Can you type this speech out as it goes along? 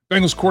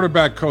Bengals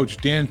quarterback coach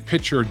Dan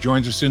Pitcher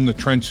joins us in the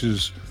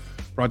trenches,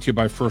 brought to you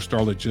by First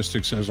Star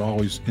Logistics, as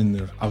always, in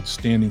the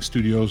outstanding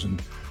studios.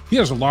 And he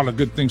has a lot of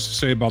good things to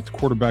say about the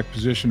quarterback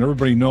position.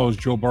 Everybody knows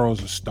Joe Burrow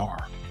is a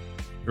star.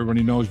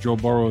 Everybody knows Joe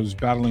Burrow is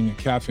battling a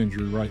calf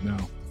injury right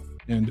now.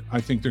 And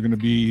I think they're going to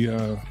be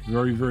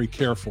very, very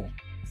careful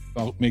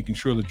about making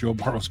sure that Joe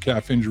Burrow's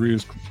calf injury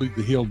is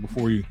completely healed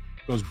before he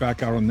goes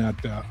back out on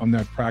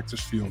that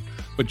practice field.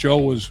 But Joe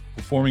was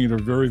performing at a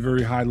very,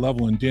 very high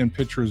level, and Dan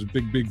Pitcher is a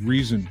big, big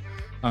reason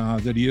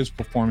that he is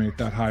performing at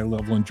that high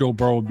level. And Joe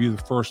Burrow will be the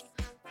first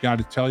guy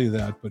to tell you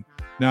that. But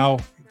now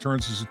he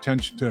turns his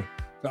attention to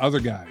the other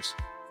guys.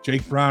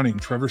 Jake Browning,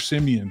 Trevor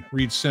Siemian,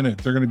 Reed Sinnott.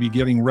 They're going to be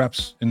getting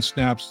reps and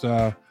snaps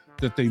that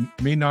they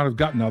may not have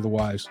gotten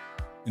otherwise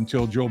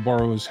until Joe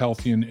Burrow is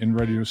healthy and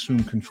ready to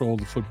assume control of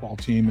the football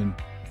team.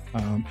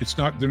 And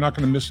they're not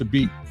going to miss a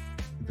beat.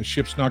 The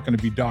ship's not going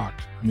to be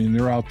docked. I mean,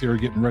 they're out there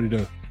getting ready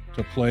to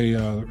play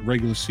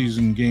regular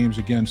season games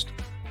against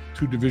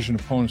two division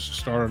opponents to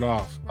start it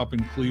off, up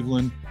in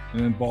Cleveland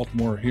and then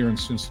Baltimore here in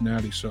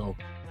Cincinnati. So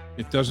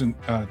it doesn't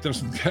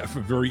have a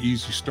very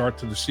easy start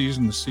to the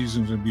season. The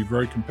season's going to be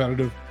very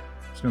competitive.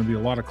 It's going to be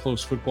a lot of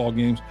close football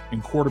games,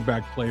 and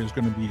quarterback play is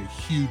going to be a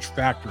huge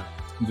factor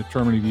in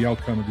determining the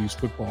outcome of these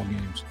football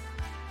games.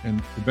 And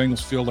the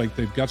Bengals feel like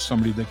they've got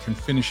somebody that can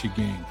finish a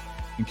game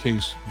in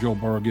case Joe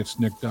Burrow gets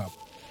nicked up.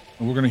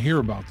 And we're going to hear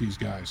about these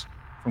guys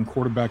from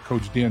quarterback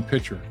coach Dan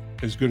Pitcher,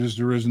 as good as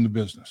there is in the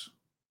business.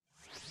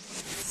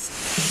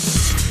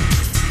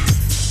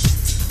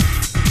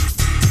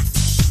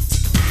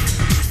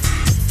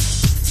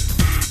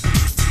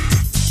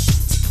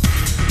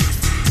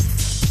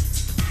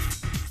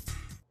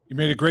 You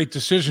made a great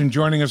decision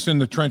joining us in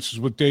the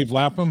trenches with Dave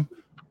Lapham,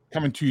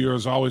 coming to you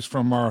as always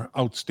from our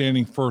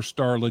outstanding First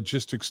Star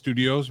Logistics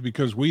studios,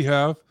 because we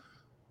have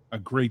a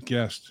great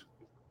guest.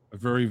 A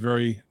very,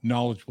 very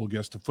knowledgeable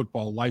guest, a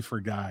football lifer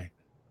guy,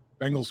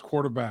 Bengals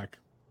quarterback,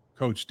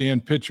 Coach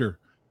Dan Pitcher.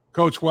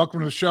 Coach,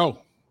 welcome to the show.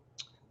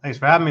 Thanks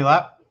for having me,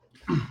 Lap.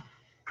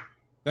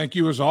 Thank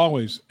you as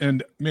always.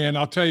 And man,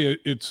 I'll tell you,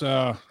 it's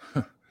it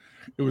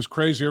was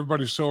crazy.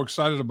 Everybody's so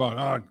excited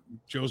about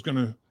Joe's going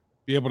to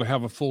be able to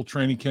have a full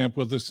training camp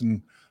with us.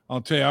 And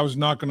I'll tell you, I was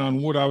knocking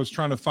on wood. I was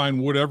trying to find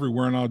wood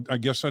everywhere, and I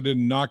guess I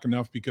didn't knock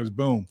enough because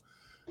boom.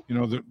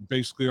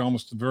 Basically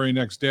almost the very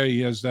next day he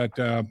has that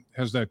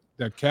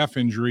calf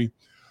injury.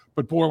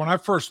 But boy, when I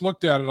first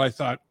looked at it, I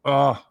thought,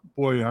 oh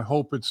boy, I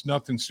hope it's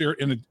nothing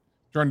serious. And it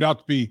turned out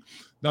to be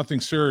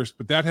nothing serious.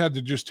 But that had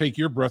to just take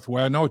your breath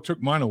away. I know it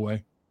took mine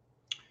away.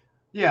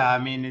 Yeah, I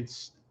mean,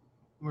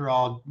 we're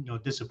all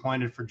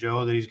disappointed for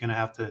Joe that he's going to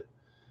have to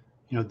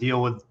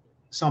deal with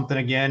something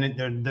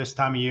again this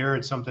time of year.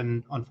 It's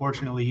something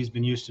unfortunately he's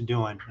been used to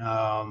doing.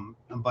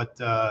 But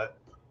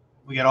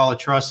we got all the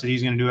trust that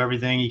he's going to do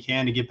everything he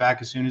can to get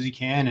back as soon as he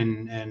can,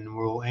 and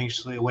we'll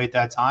anxiously await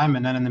that time.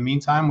 And then in the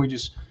meantime, we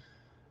just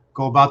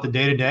go about the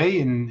day-to-day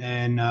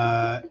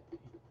and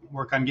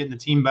work on getting the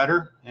team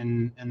better,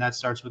 and that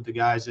starts with the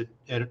guys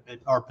at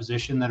our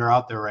position that are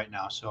out there right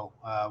now. So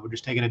we're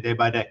just taking it day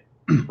by day.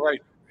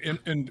 Right.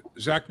 And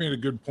Zach made a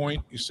good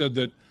point. He said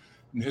that,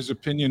 in his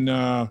opinion,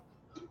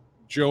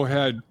 Joe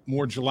had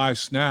more July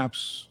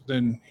snaps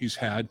than he's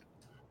had,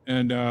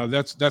 and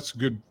that's a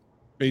good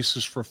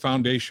basis for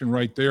foundation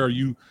right there.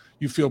 You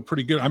feel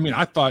pretty good. I mean,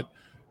 I thought,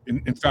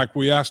 in fact,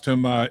 we asked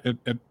him at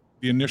the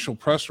initial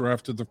presser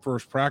after the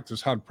first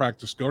practice, how'd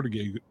practice go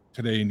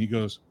today? And he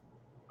goes,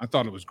 I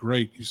thought it was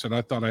great. He said,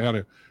 I thought I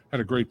had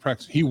a great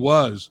practice. He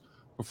was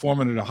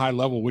performing at a high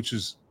level, which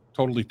is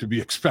totally to be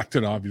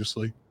expected,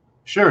 obviously.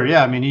 Sure.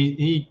 Yeah. I mean,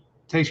 he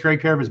takes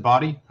great care of his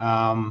body.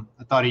 I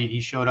thought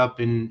he showed up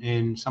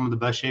in some of the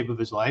best shape of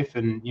his life.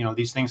 And,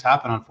 these things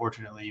happen,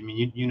 unfortunately. I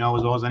mean, you know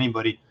as well as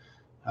anybody,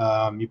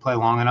 you play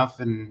long enough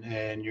and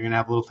you're going to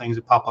have little things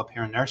that pop up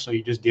here and there. So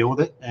you just deal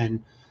with it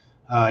and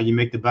you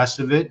make the best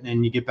of it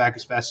and you get back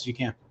as fast as you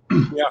can.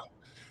 Yeah.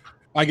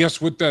 I guess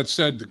with that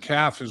said, the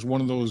calf is one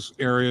of those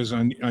areas.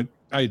 I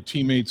had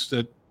teammates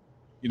that,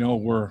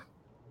 were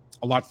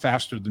a lot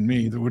faster than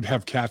me that would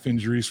have calf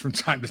injuries from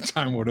time to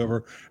time,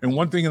 whatever. And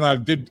one thing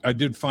that I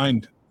did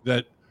find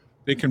that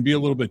they can be a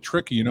little bit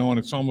tricky, and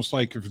it's almost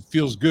like if it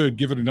feels good,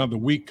 give it another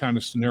week kind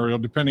of scenario,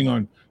 depending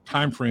on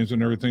time frames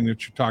and everything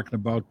that you're talking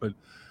about. But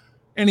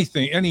any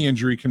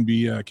injury can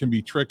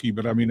be tricky.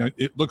 But I mean,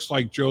 it looks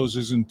like Joe's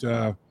isn't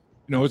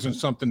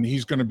something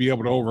he's going to be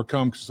able to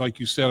overcome. Because like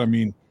you said, I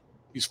mean,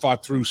 he's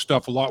fought through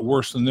stuff a lot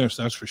worse than this.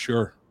 That's for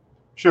sure.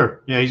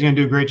 Sure. Yeah, he's going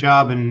to do a great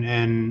job.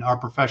 And our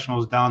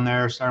professionals down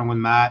there, starting with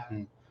Matt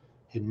and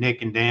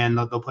Nick and Dan,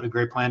 they'll put a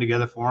great plan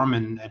together for him,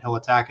 and he'll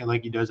attack it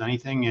like he does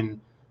anything. And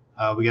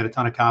we got a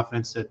ton of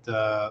confidence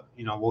that,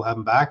 we'll have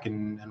him back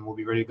and we'll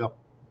be ready to go.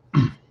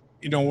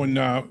 When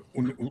I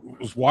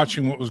was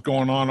watching what was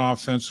going on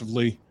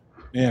offensively,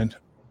 and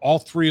all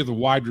three of the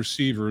wide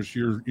receivers,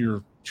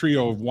 your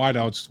trio of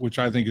wideouts, which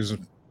I think is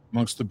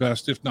amongst the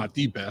best, if not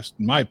the best,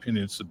 in my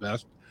opinion, it's the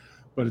best,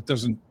 but it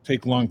doesn't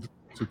take long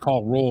to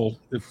call roll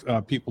if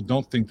people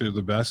don't think they're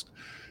the best.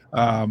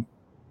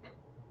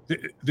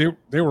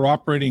 they were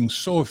operating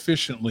so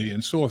efficiently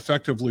and so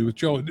effectively with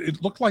Joe.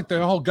 It looked like they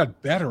all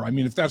got better. I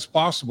mean, if that's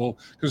possible,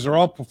 because they're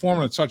all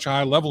performing at such a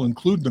high level,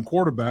 including the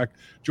quarterback,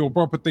 Joe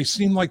Burrow, but they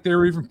seemed like they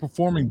were even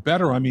performing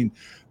better. I mean,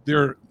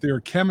 their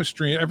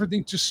chemistry,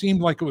 everything just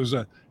seemed like it was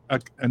a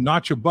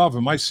notch above.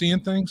 Am I seeing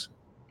things?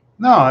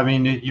 No, I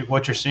mean,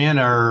 what you're seeing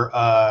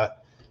are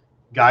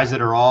guys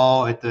that are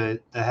all at the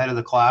head of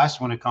the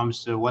class when it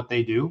comes to what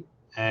they do.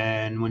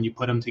 And when you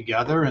put them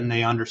together and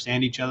they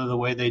understand each other the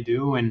way they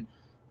do, and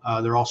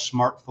they're all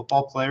smart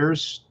football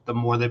players, the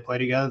more they play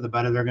together, the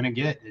better they're going to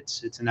get.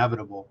 It's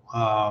inevitable.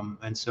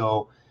 And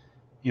so,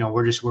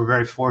 we're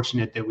very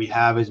fortunate that we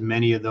have as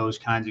many of those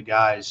kinds of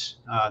guys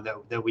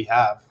that we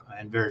have,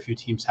 and very few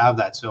teams have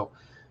that. So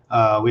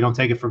we don't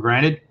take it for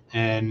granted.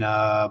 And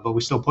but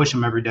we still push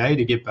them every day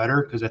to get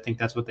better, because I think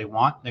that's what they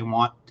want. They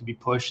want to be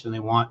pushed, and they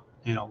want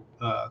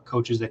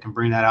coaches that can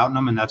bring that out in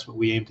them, and that's what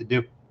we aim to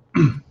do.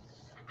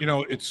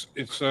 It's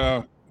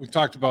we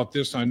talked about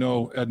this, I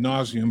know, ad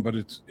nauseum, but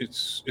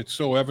it's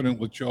so evident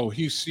with Joe.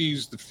 He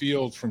sees the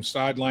field from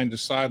sideline to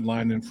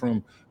sideline and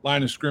from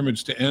line of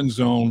scrimmage to end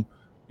zone,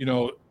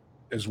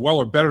 as well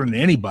or better than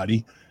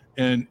anybody,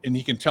 and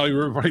he can tell you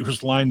everybody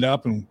was lined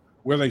up and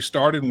where they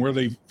started and where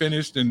they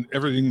finished and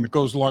everything that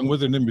goes along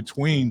with it in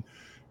between.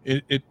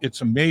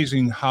 It's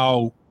amazing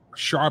how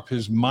sharp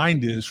his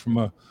mind is from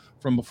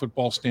a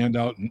football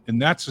standout,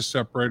 and that's a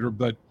separator.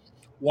 But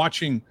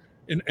watching,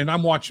 and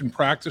I'm watching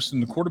practice,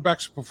 and the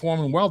quarterbacks are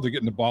performing well. They're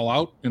getting the ball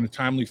out in a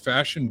timely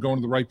fashion, going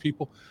to the right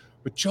people.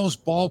 But Joe's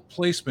ball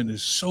placement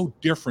is so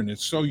different.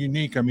 It's so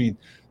unique. I mean,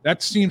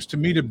 that seems to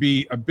me to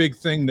be a big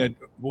thing that,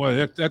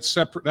 boy, that's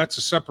separate. That's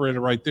a separator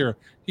right there.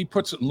 He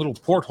puts it in little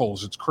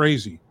portholes. It's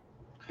crazy.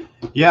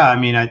 Yeah, I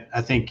mean,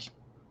 I think,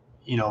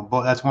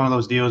 that's one of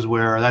those deals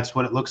where that's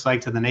what it looks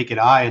like to the naked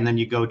eye, and then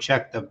you go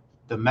check the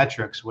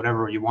metrics,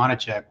 whatever you want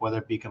to check, whether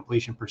it be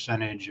completion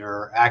percentage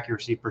or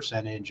accuracy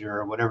percentage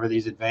or whatever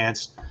these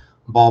advanced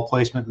ball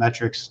placement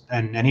metrics,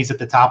 and he's at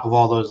the top of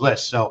all those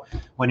lists. So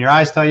when your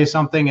eyes tell you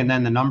something and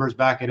then the numbers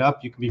back it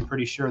up, you can be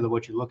pretty sure that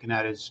what you're looking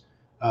at is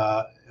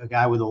a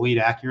guy with elite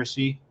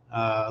accuracy,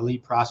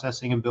 elite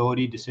processing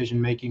ability, decision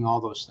making, all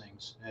those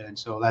things. And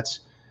so that's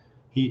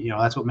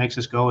what makes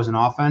us go as an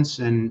offense.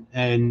 And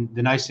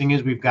the nice thing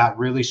is we've got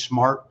really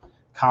smart,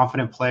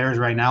 confident players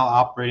right now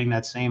operating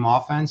that same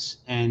offense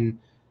and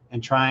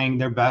trying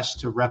their best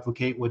to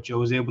replicate what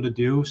Joe is able to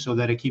do, so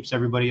that it keeps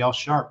everybody else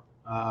sharp,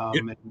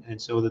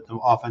 and so that the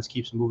offense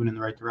keeps moving in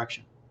the right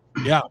direction.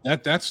 Yeah,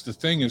 that's the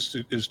thing, is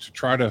to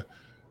try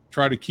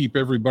to keep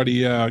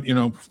everybody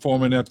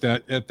performing at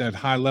that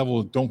high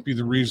level. Don't be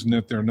the reason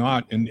that they're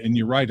not. And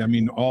you're right. I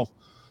mean,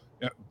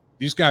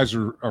 these guys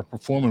are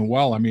performing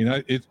well. I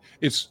mean,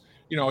 it's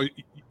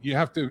you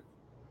have to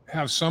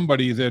have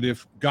somebody that,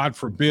 if God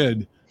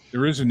forbid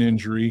there is an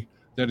injury,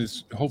 that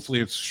is, hopefully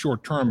it's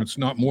short term. It's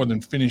not more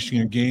than finishing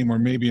a game or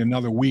maybe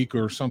another week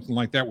or something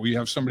like that, where you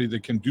have somebody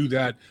that can do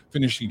that,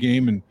 finish a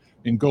game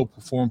and go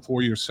perform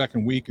for you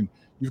second week. And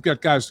you've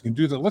got guys that can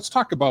do that. Let's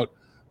talk about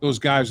those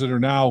guys that are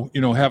now,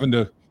 having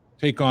to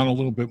take on a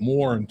little bit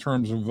more in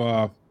terms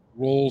of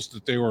roles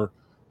that they were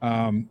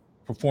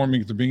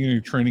performing at the beginning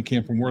of training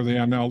camp and where they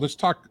are now. Let's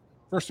talk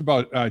first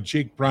about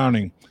Jake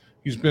Browning.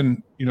 He's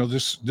been,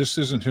 this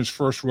isn't his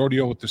first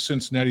rodeo with the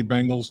Cincinnati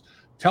Bengals.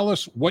 Tell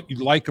us what you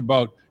like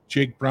about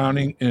Jake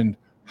Browning, and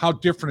how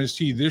different is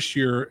he this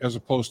year as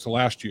opposed to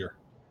last year?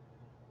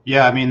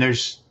 Yeah, I mean,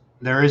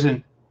 there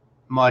isn't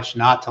much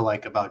not to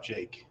like about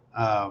Jake.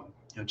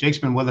 Jake's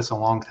been with us a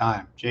long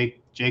time.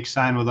 Jake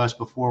signed with us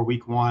before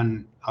week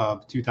 1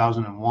 of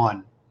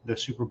 2001, the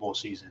Super Bowl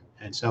season.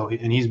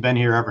 And he's been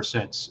here ever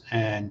since.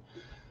 And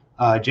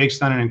Jake's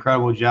done an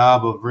incredible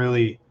job of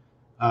really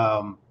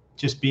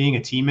just being a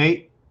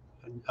teammate,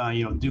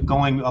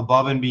 going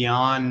above and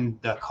beyond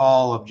the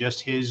call of just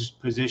his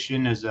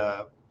position as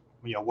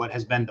what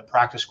has been the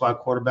practice squad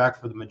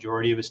quarterback for the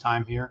majority of his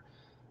time here.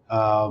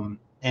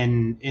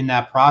 And in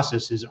that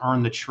process has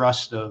earned the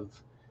trust of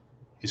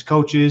his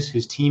coaches,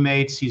 his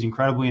teammates. He's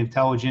incredibly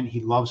intelligent.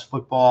 He loves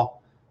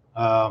football.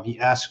 He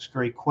asks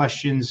great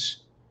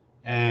questions.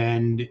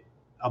 And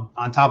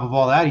on top of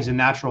all that, he's a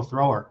natural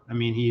thrower. I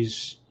mean,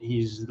 he's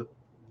the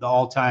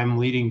all-time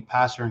leading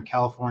passer in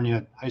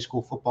California high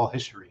school football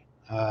history.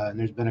 And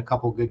there's been a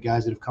couple of good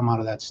guys that have come out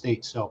of that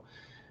state. So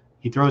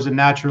he throws it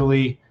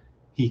naturally.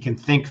 He can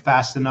think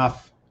fast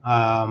enough.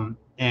 And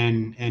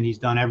he's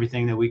done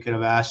everything that we could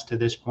have asked to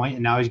this point.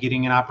 And now he's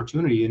getting an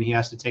opportunity, and he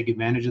has to take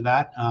advantage of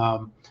that.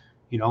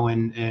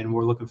 And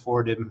we're looking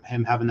forward to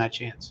him having that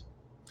chance.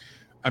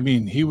 I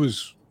mean, he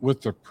was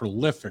with a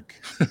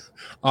prolific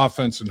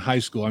offense in high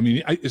school. I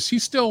mean, is he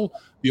still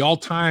the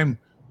all-time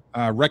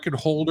record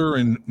holder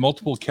in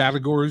multiple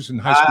categories in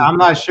high school? I'm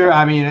not sure.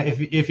 I mean,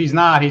 if he's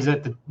not, he's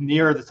at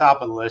near the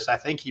top of the list. I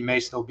think he may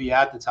still be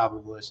at the top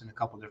of the list in a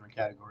couple of different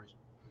categories.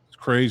 It's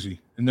crazy.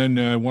 And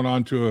then went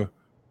on to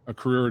a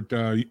career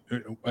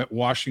at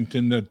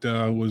Washington that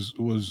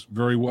was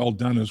very well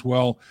done as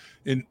well.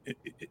 And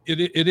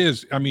it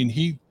is. I mean,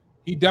 he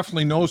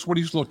definitely knows what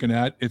he's looking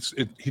at.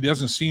 He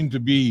doesn't seem to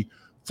be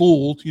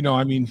fooled.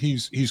 I mean,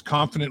 he's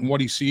confident in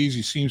what he sees.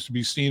 He seems to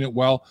be seeing it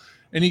well,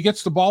 and he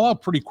gets the ball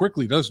out pretty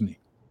quickly, doesn't he?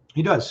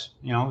 He does.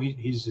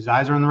 His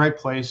eyes are in the right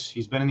place.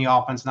 He's been in the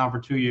offense now for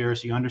 2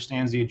 years. He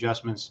understands the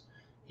adjustments.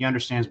 He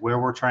understands where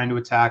we're trying to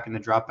attack in the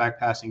drop back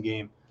passing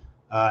game,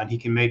 and he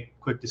can make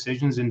quick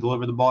decisions and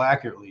deliver the ball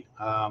accurately.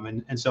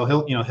 And so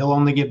he'll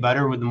only get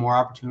better with the more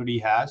opportunity he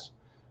has.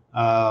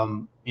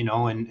 And he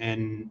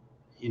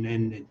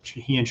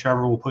and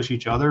Trevor will push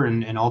each other,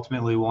 and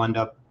ultimately we'll end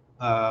up,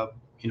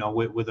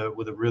 with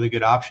a really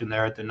good option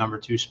there at the number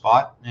 2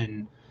 spot,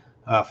 and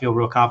feel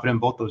real confident in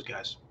both those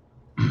guys.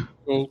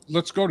 Well,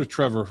 let's go to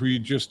Trevor, who you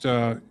just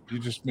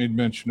made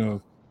mention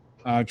of.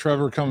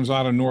 Trevor comes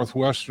out of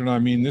Northwestern. I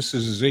mean, this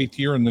is his 8th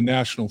year in the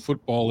National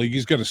Football League.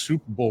 He's got a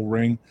Super Bowl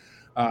ring.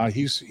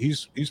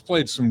 He's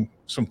played some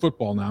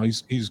football now.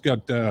 He's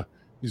got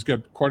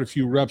quite a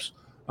few reps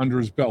under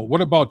his belt.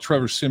 What about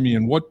Trevor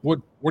Siemian? What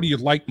do you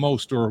like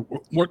most, or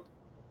what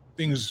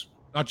things?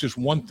 Not just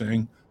one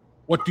thing.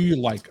 What do you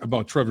like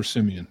about Trevor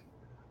Siemian?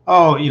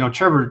 Oh,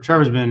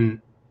 Trevor's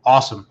been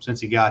awesome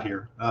since he got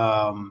here.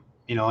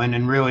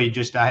 And really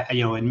just,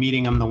 in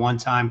meeting him the one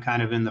time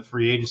kind of in the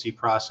free agency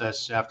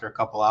process after a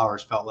couple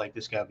hours, felt like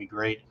this guy would be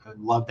great. I'd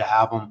love to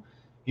have him.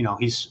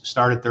 He's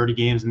started 30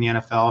 games in the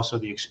NFL, so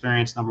the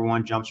experience, number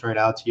one, jumps right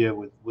out to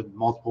you with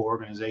multiple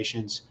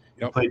organizations.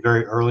 Yep. He played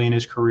very early in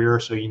his career,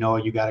 so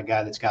you got a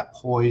guy that's got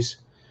poise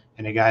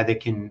and a guy that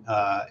can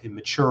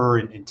mature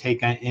and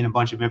take in a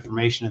bunch of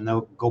information and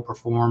they'll go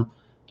perform,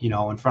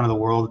 in front of the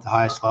world at the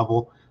highest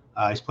level.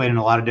 He's played in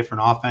a lot of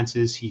different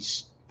offenses.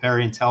 He's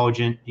very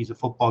intelligent. He's a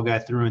football guy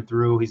through and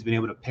through. He's been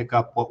able to pick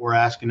up what we're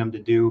asking him to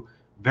do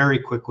very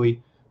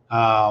quickly.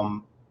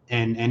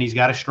 And he's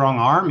got a strong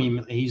arm.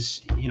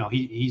 He's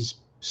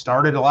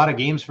started a lot of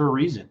games for a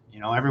reason.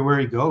 Everywhere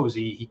he goes,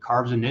 he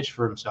carves a niche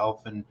for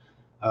himself. And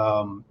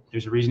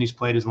there's a reason he's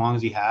played as long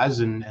as he has.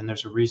 And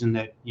there's a reason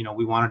that,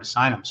 we wanted to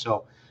sign him.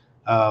 So,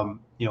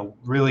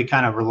 really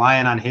kind of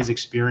relying on his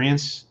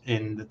experience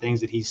and the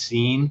things that he's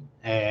seen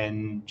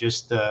and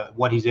just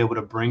what he's able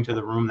to bring to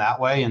the room that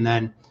way. And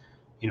then,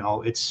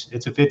 it's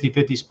a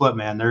 50-50 split,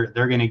 man. They're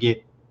going to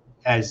get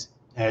as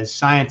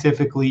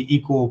scientifically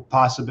equal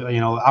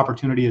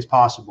opportunity as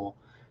possible.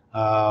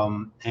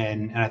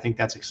 And I think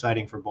that's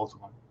exciting for both of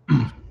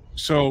them.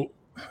 So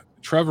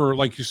Trevor,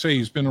 like you say,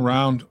 he's been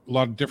around a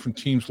lot of different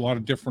teams, a lot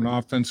of different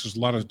offenses, a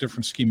lot of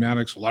different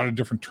schematics, a lot of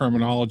different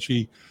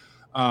terminology.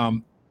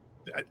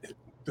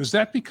 Does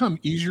that become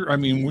easier? I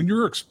mean, when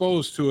you're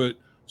exposed to it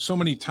so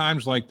many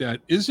times like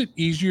that, is it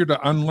easier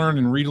to unlearn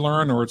and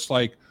relearn, or it's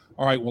like,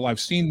 all right, well, I've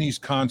seen these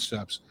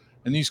concepts,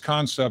 and these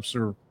concepts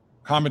are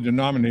common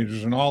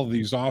denominators in all of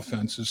these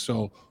offenses.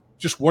 So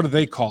just what do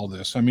they call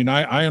this? I mean,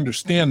 I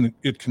understand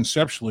it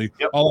conceptually.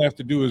 Yep. All I have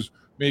to do is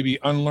maybe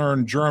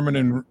unlearn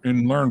German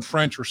and learn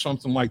French or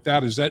something like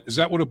that. Is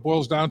that what it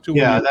boils down to?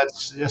 Yeah,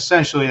 that's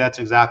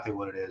exactly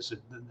what it is.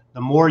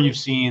 The more you've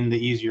seen, the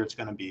easier it's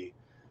going to be.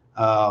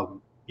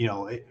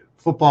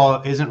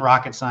 Football isn't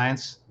rocket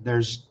science.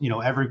 There's,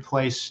 every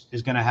place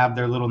is going to have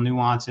their little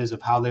nuances of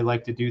how they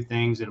like to do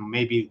things. And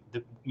maybe,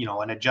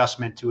 an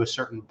adjustment to a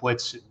certain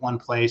blitz at one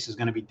place is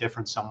going to be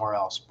different somewhere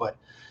else. But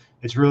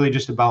it's really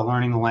just about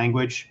learning the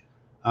language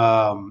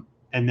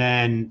and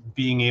then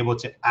being able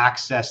to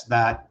access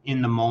that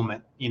in the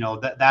moment.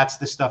 That's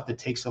the stuff that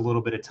takes a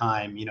little bit of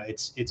time.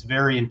 It's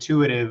very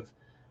intuitive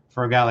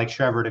for a guy like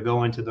Trevor to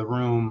go into the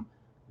room,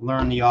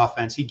 learn the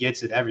offense. He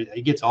gets it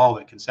he gets all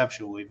of it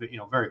conceptually, but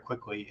very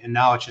quickly. And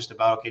now it's just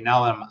about, okay,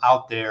 now that I'm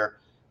out there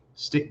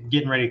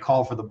getting ready to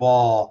call for the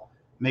ball,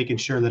 making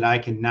sure that I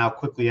can now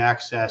quickly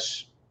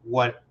access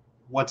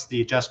what's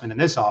the adjustment in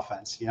this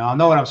offense. I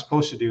know what I'm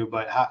supposed to do,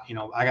 but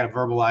I got to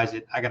verbalize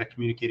it. I got to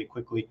communicate it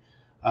quickly.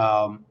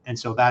 And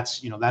so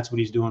that's what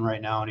he's doing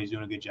right now. And he's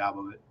doing a good job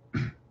of it.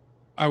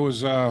 I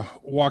was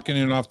walking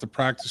in off the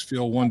practice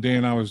field one day,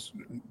 and I was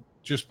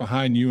just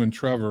behind you and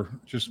Trevor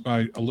just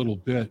by a little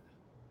bit.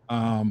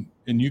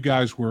 And you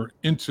guys were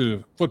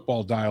into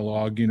football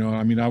dialogue,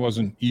 I mean, I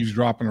wasn't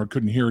eavesdropping or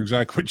couldn't hear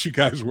exactly what you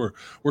guys were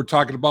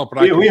talking about,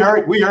 but we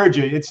heard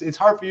you. It's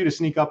hard for you to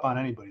sneak up on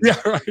anybody. Yeah,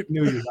 right. I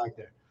knew you were back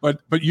there.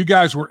 But you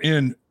guys were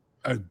in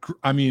a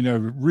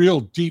real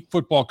deep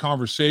football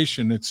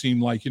conversation. It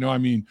seemed like, I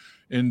don't know.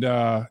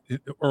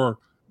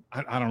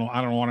 I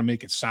don't want to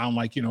make it sound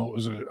like, it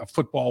was a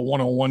football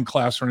 101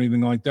 class or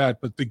anything like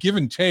that, but the give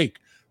and take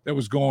that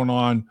was going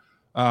on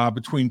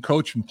between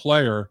coach and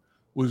player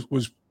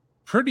was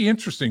pretty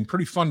interesting,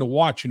 pretty fun to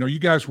watch. You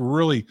guys were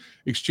really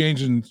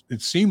exchanging,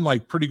 it seemed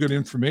like, pretty good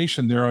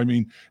information there. I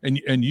mean,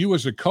 and you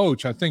as a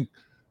coach, I think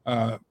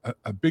a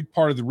big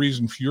part of the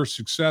reason for your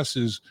success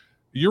is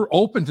you're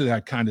open to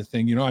that kind of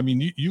thing. I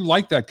mean, you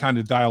like that kind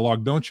of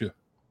dialogue, don't you?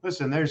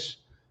 Listen, there's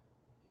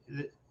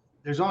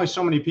only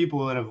so many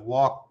people that have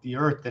walked the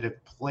earth that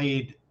have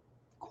played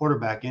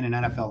quarterback in an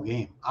NFL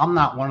game. I'm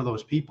not one of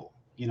those people,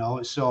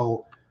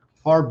 so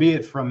far be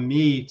it from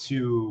me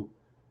to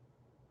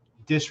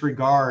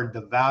disregard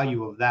the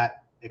value of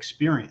that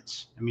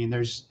experience. I mean,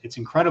 it's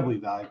incredibly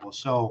valuable.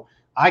 So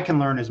I can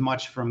learn as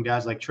much from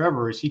guys like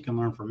Trevor as he can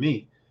learn from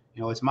me.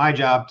 It's my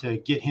job to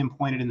get him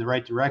pointed in the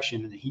right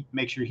direction and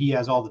make sure he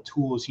has all the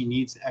tools he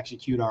needs to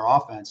execute our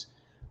offense.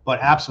 But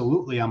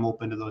absolutely, I'm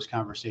open to those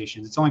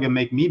conversations. It's only going to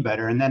make me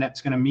better, and then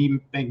it's going to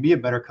make me a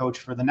better coach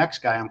for the next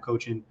guy I'm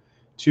coaching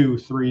 2,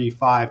 3,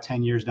 5,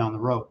 10 years down the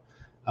road.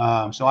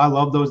 So I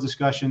love those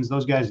discussions.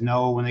 Those guys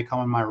know when they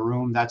come in my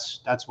room,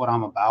 that's what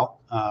I'm about,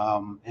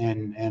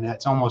 and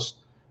it's almost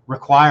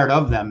required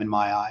of them in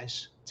my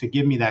eyes to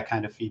give me that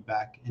kind of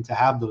feedback and to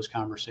have those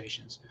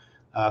conversations,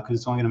 because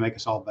it's only going to make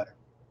us all better.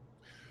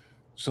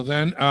 So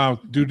then,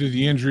 due to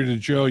the injury to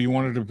Joe, you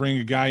wanted to bring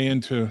a guy in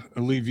to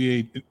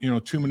alleviate,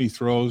 too many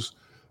throws,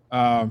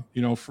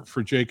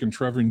 for Jake and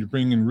Trevor, and you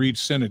bring in Reed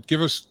Sinnott.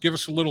 Give us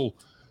a little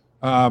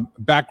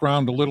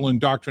background, a little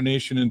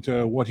indoctrination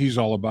into what he's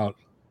all about.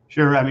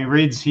 Sure. I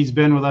mean, he's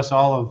been with us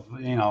all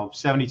of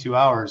 72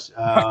 hours,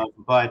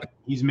 but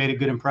he's made a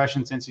good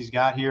impression since he's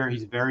got here.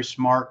 He's very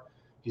smart.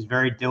 He's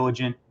very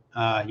diligent.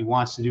 He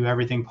wants to do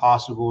everything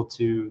possible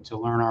to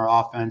learn our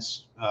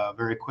offense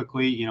very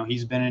quickly.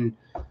 He's been in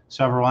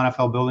several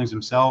NFL buildings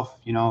himself.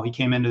 He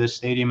came into this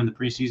stadium in the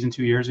preseason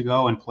 2 years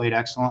ago and played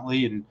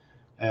excellently, and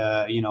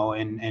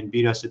and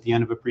beat us at the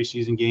end of a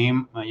preseason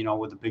game,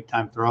 with a big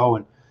time throw.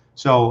 And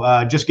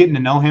so just getting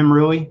to know him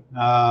really,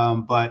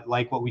 but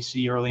like what we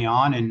see early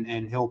on,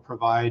 and he'll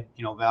provide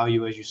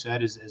value, as you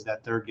said, is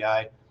that third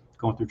guy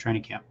going through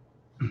training camp.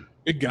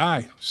 Big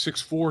guy,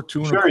 6'4",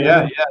 2 Sure,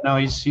 yeah. No,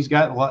 he's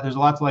got a lot. There's a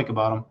lot to like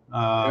about him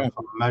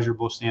from a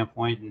measurable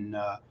standpoint, and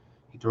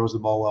he throws the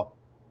ball well.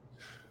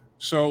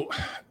 So,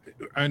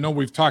 I know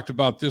we've talked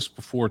about this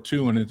before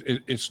too, and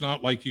it's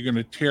not like you're going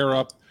to tear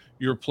up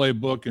your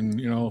playbook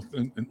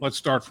and let's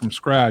start from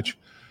scratch,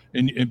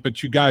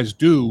 but you guys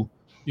do.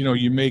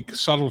 You make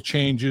subtle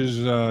changes,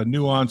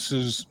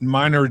 nuances,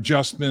 minor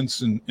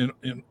adjustments,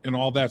 and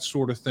all that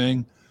sort of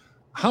thing.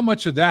 How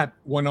much of that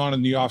went on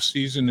in the off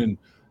season,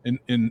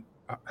 and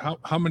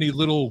how many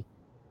little,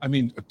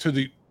 to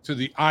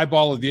the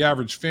eyeball of the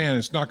average fan,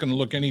 it's not going to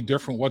look any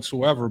different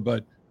whatsoever,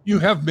 but you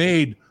have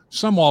made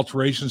some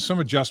alterations, some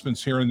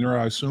adjustments here and there,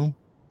 I assume.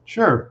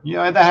 Sure.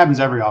 Yeah, that happens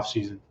every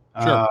offseason.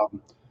 Sure.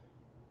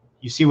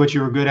 You see what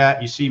you were good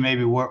at. You see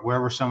maybe where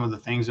were some of the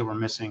things that were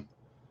missing.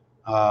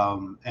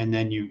 And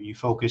then you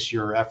focus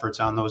your efforts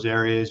on those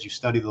areas. You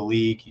study the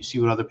league. You see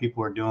what other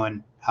people are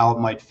doing, how it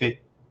might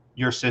fit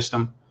your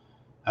system.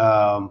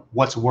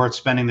 What's worth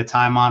spending the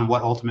time on,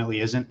 what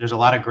ultimately isn't. There's a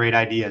lot of great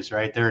ideas,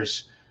 right?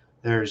 There's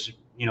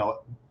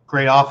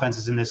great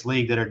offenses in this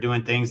league that are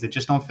doing things that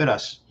just don't fit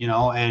us,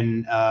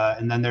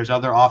 and then there's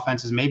other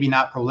offenses, maybe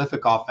not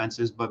prolific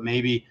offenses, but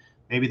maybe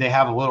they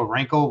have a little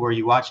wrinkle where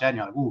you watch that and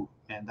you're like, ooh,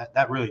 man,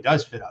 that really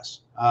does fit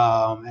us.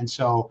 And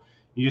so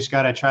you just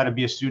got to try to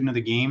be a student of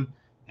the game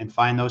and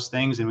find those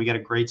things. And we got a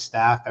great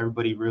staff.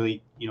 Everybody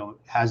really,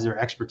 has their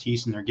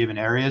expertise in their given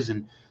areas.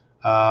 And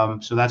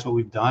so that's what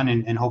we've done.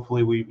 And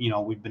hopefully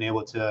we've been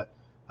able to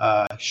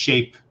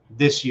shape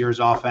this year's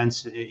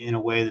offense in a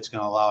way that's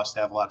going to allow us to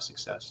have a lot of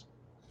success.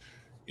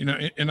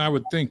 And I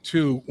would think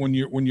too, when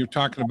you're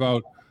talking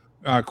about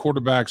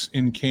quarterbacks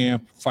in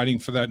camp fighting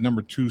for that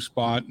number 2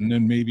 spot, and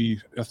then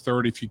maybe a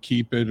third if you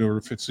keep it, or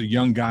if it's a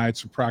young guy,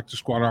 it's a practice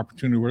squad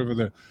opportunity, whatever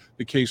the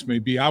case may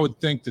be. I would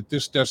think that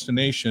this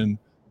destination,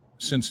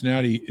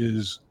 Cincinnati,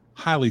 is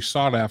highly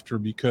sought after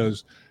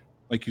because,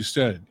 like you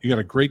said, you got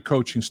a great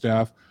coaching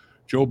staff.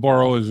 Joe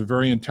Burrow is a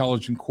very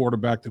intelligent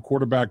quarterback. The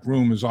quarterback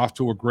room is off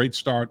to a great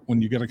start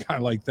when you get a guy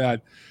like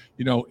that,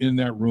 in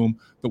that room.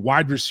 The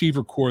wide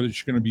receiver core that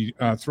you're going to be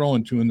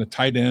throwing to, and the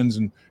tight ends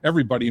and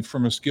everybody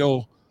from a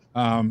skill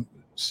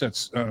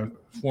sets,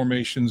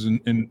 formations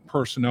and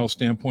personnel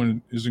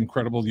standpoint is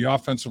incredible. The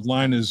offensive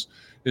line has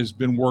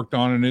been worked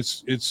on, and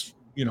it's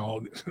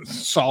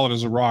solid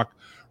as a rock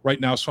right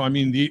now. So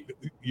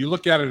you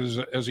look at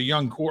it as a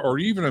young core or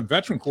even a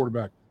veteran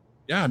quarterback.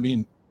 Yeah,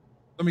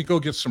 let me go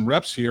get some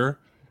reps here,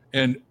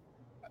 and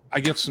I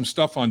get some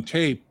stuff on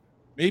tape.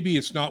 Maybe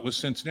it's not with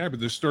Cincinnati, but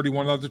there's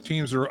 31 other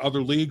teams or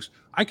other leagues.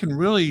 I can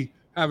really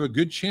have a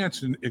good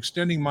chance in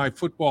extending my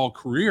football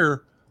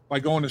career by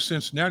going to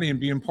Cincinnati and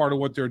being part of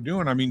what they're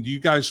doing. Do you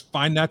guys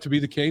find that to be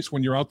the case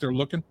when you're out there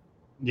looking?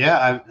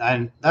 Yeah,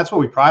 I that's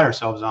what we pride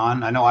ourselves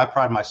on. I know I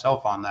pride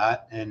myself on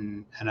that,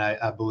 and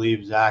I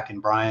believe Zach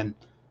and Brian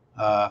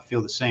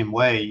feel the same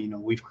way.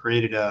 We've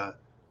created a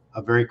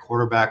very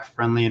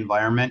quarterback-friendly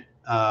environment.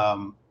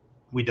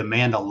 We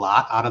demand a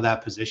lot out of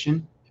that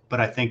position,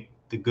 but I think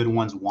the good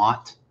ones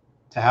want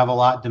to have a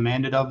lot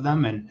demanded of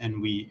them,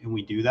 and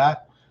we do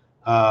that.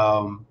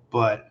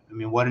 But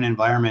what an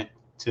environment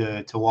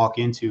to walk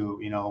into,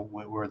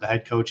 where the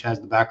head coach has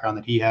the background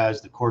that he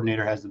has, the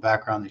coordinator has the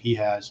background that he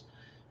has,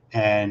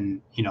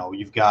 and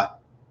you've got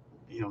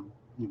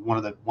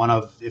one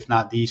of if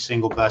not the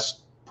single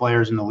best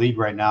players in the league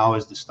right now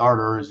is the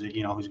starter,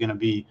 who's going to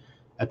be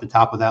at the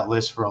top of that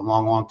list for a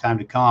long time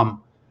to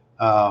come.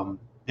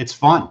 It's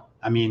fun.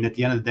 At the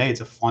end of the day,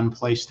 it's a fun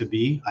place to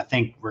be. I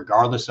think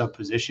regardless of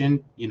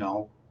position,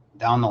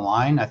 down the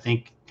line, I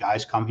think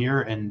guys come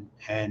here and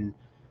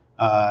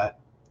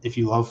if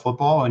you love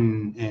football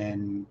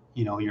and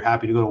you're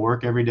happy to go to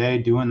work every day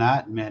doing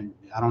that, man,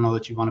 I don't know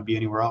that you want to be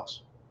anywhere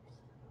else.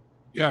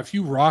 Yeah, if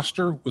you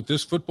roster with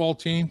this football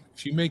team,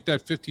 if you make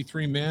that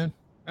 53 man,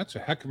 that's a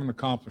heck of an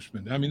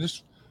accomplishment. I mean,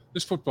 this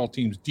football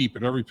team's deep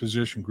at every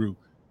position group.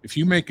 If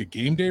you make a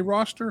game day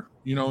roster,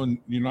 and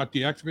you're not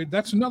deactivated,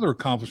 that's another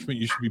accomplishment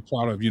you should be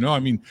proud of. I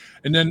mean,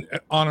 and then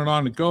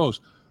on it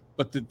goes.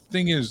 But the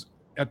thing is,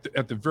 at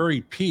the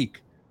very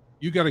peak,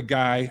 you got a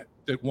guy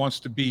that wants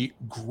to be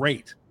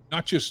great.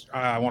 Not just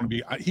I want to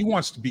be. He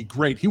wants to be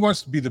great. He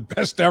wants to be the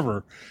best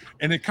ever,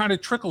 and it kind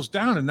of trickles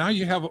down. And now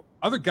you have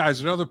other guys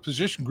at other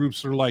position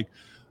groups that are like,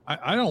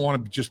 I don't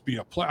want to just be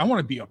a player. I want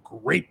to be a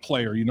great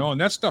player,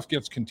 and that stuff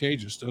gets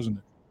contagious, doesn't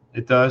it?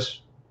 It does.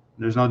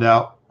 There's no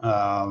doubt.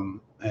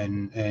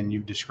 And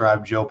you've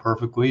described Joe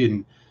perfectly.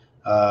 And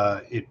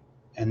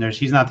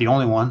he's not the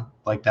only one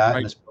like that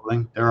in this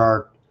building. There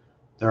are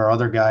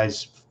other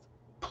guys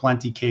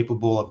plenty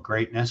capable of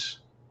greatness,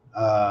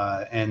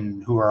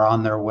 and who are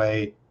on their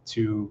way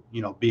to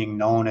being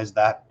known as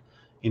that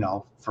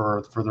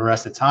for the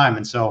rest of the time.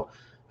 And so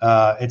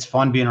it's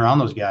fun being around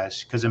those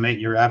guys, because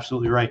you're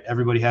absolutely right.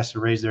 Everybody has to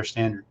raise their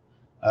standard,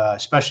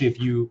 especially if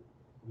you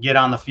get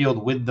on the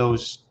field with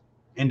those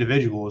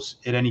individuals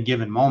at any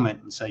given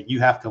moment. It's like you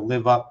have to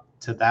live up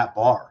to that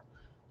bar.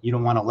 You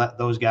don't want to let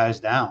those guys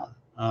down,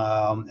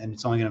 and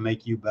it's only going to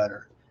make you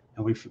better.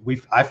 And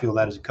I feel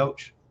that as a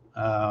coach.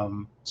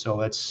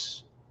 So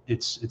it's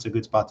a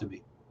good spot to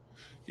be.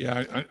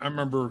 Yeah, I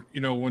remember,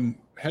 when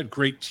I had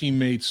great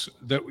teammates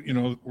that,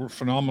 were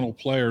phenomenal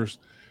players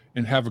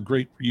and have a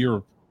great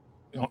year,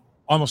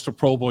 almost a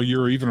Pro Bowl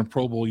year or even a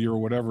Pro Bowl year or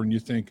whatever, and you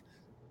think,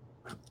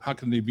 how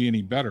can they be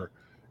any better?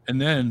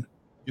 And then,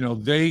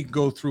 they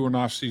go through an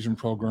off-season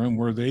program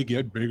where they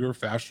get bigger,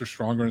 faster,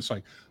 stronger. And it's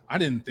like, I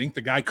didn't think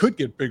the guy could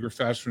get bigger,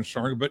 faster, and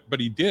stronger, but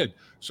he did.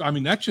 So, I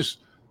mean,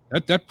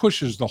 that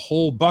pushes the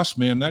whole bus,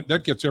 man.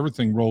 That gets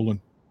everything rolling.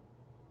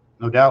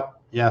 No doubt.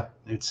 Yeah.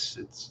 You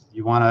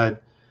don't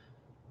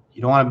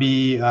want to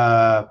be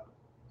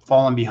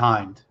falling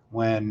behind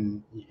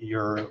when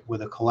you're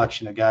with a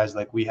collection of guys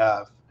like we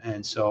have.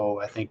 And so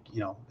I think,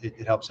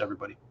 it helps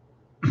everybody.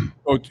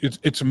 Oh,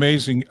 it's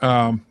amazing.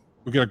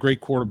 We got a great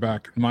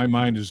quarterback, in my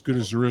mind, as good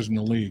as there is in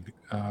the league.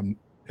 And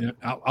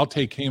I'll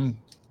take him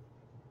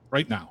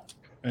right now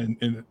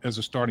and as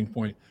a starting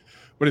point.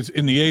 But it's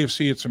in the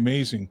AFC, it's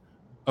amazing.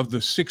 Of the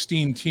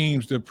 16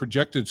 teams that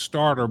projected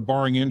starter,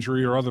 barring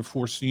injury or other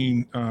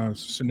foreseen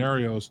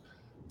scenarios,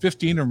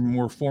 15 of them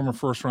were former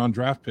first-round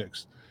draft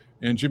picks.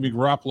 And Jimmy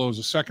Garoppolo is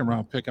a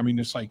second-round pick. I mean,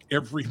 it's like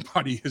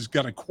everybody has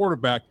got a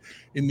quarterback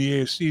in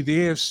the AFC.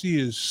 The AFC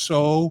is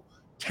so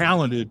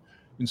talented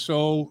and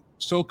so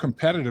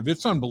competitive.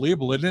 It's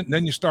unbelievable, isn't it? And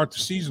then you start the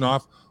season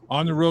off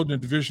on the road in the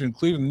division in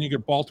Cleveland, and you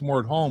get Baltimore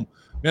at home.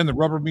 Man, the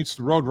rubber meets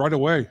the road right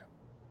away.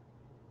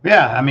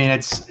 Yeah, I mean,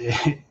 it's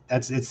the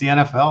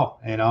NFL.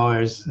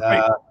 There's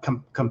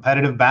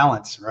competitive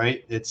balance,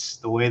 right? It's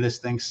the way this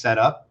thing's set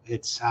up.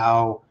 It's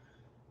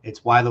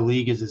why the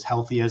league is as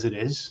healthy as it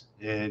is,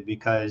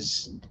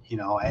 because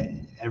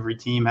every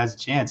team has a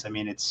chance. I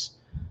mean, there's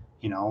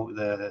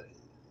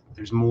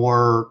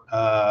more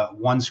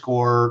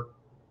one-score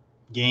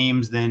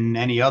games than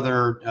any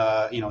other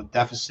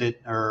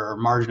deficit or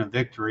margin of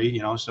victory.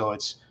 So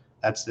it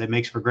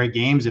makes for great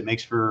games. It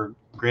makes for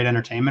great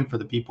entertainment for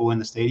the people in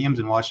the stadiums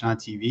and watching on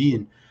TV.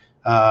 And,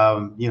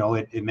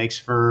 it makes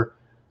for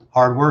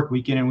hard work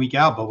week in and week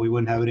out, but we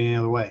wouldn't have it any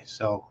other way.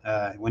 So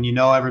when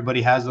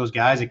everybody has those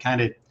guys, you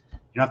don't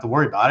have to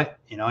worry about it.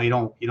 You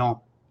don't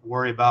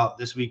worry about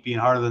this week being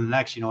harder than the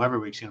next. Every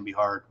week's going to be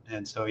hard.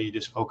 And so you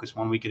just focus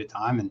 1 week at a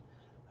time and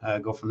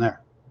go from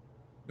there.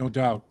 No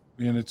doubt.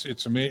 And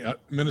it's amazing.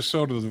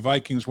 Minnesota, the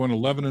Vikings won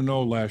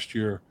 11-0 last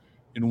year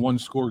in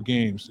one-score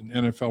games, an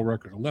NFL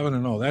record.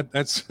 11-0.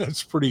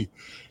 That's pretty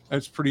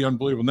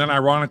unbelievable. And then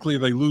ironically,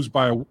 they lose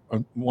by a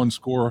one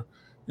score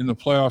in the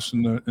playoffs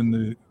in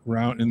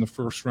the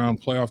first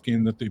round playoff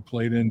game that they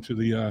played to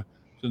the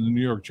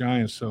New York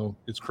Giants. So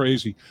it's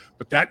crazy.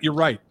 But you're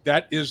right.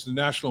 That is the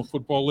National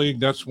Football League.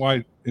 That's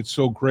why it's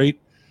so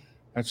great.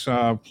 That's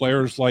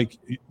players like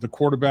the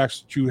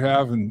quarterbacks that you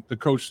have and the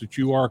coach that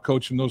you are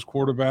coaching those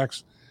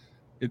quarterbacks.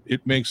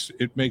 It makes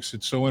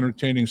it so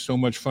entertaining, so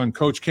much fun.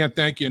 Coach, can't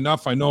thank you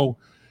enough. I know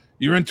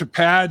you're into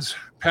padded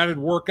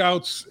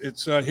workouts.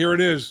 It's here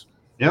it is.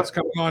 Yep. It's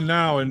coming on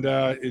now, and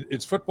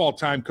it's football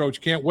time, Coach.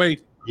 Can't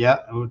wait. Yeah,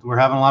 we're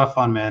having a lot of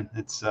fun, man.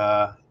 It's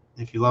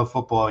if you love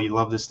football, you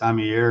love this time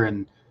of year,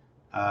 and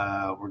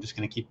we're just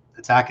going to keep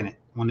attacking it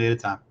one day at a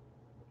time.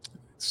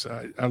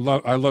 I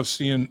love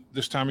seeing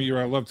this time of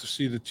year. I love to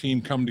see the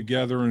team come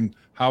together and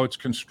how it's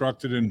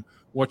constructed and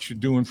what you're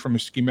doing from a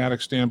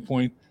schematic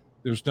standpoint.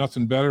 There's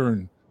nothing better,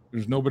 and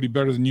there's nobody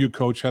better than you,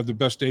 Coach. Have the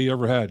best day you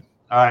ever had.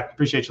 All right.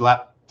 Appreciate you,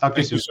 Lap. Talk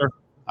to you soon. Thank you, sir.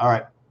 All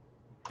right.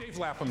 Dave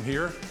Lapham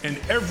here, and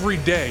every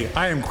day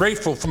I am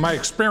grateful for my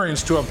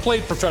experience to have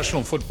played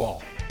professional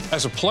football.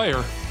 As a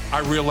player, I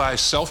realize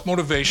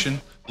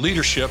self-motivation,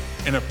 leadership,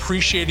 and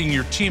appreciating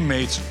your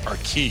teammates are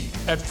key.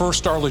 At First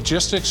Star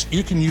Logistics,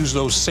 you can use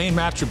those same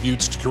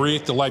attributes to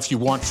create the life you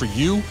want for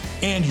you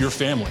and your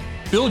family.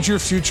 Build your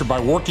future by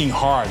working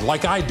hard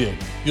like I did.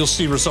 You'll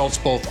see results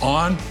both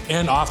on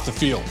and off the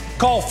field.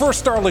 Call First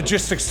Star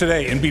Logistics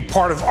today and be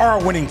part of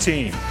our winning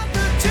team.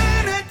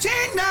 Opportunity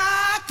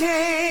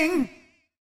knocking.